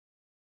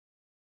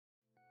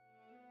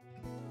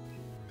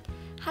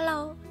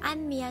Hello,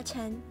 I'm Mia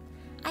Chen.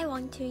 I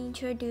want to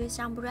introduce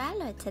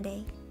umbrella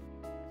today.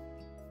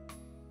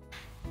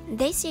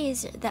 This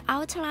is the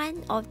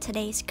outline of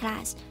today's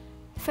class.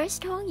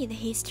 First one is the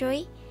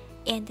history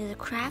and the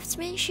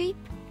craftsmanship.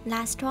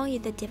 Last one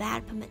is the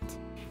development.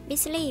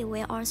 Miss Lee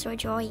will also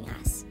join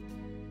us.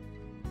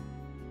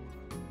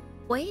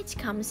 When it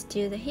comes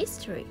to the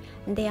history,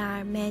 there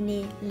are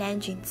many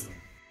legends,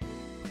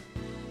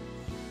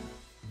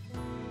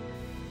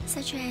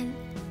 such as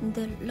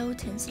the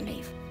lotus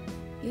leaf.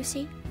 You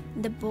see,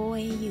 the boy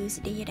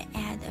used it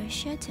as a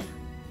shelter.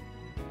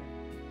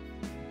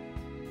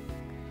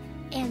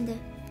 And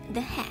the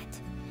hat.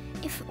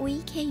 If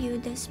we can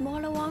use the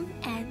smaller one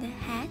as the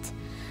hat,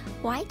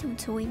 why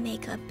don't we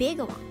make a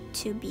bigger one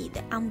to be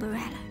the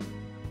umbrella?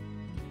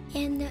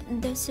 And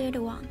the third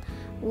one,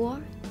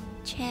 war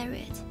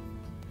chariot.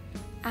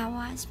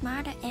 Our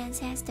smart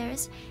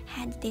ancestors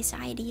had this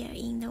idea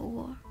in the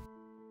war.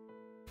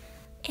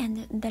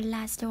 And the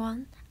last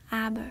one,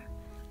 arbor.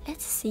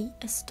 Let's see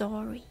a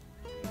story.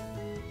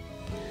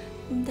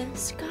 The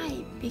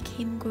sky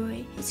became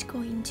gray, it's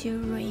going to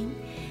rain,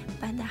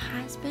 but the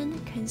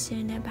husband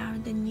concerned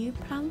about the new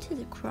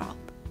planted crop.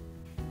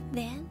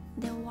 Then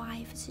the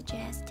wife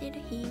suggested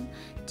him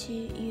to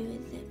use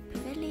the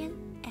pavilion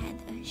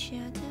as a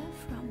shelter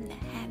from the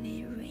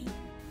heavy rain.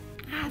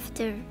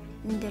 After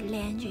the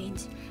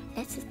legends,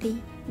 let's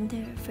see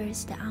the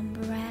first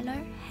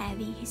umbrella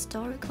having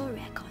historical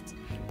records,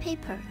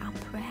 paper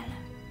umbrella.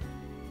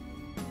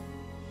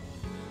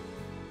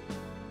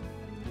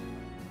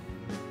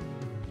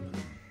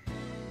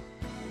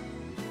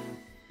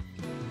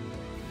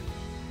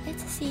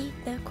 Let's see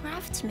the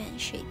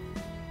craftsmanship.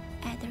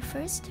 At the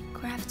first,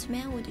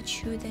 craftsmen would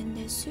choose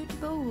the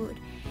suitable wood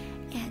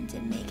and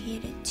make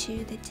it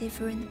to the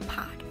different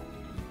part,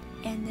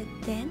 and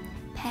then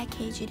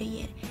package it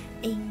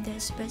in the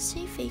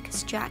specific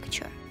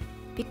structure.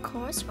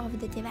 Because of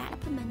the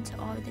development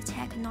of the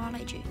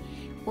technology,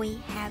 we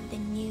have the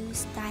new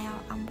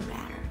style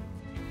umbrella.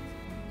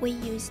 We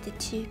used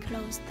to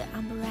close the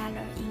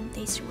umbrella in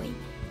this way,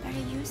 but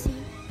you see,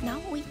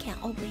 now we can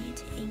open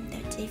it in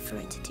the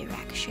different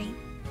direction.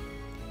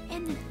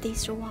 And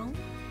this one,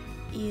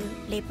 you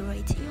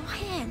liberate your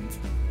hands.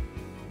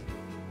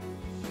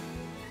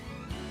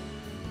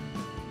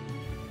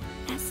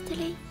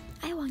 Lastly,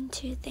 I want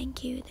to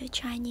thank you, the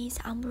Chinese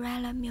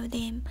Umbrella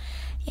Museum,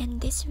 and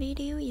this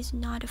video is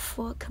not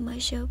for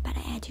commercial but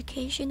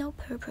educational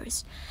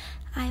purpose.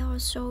 I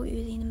also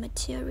using the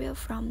material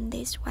from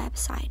this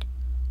website.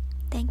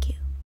 Thank you.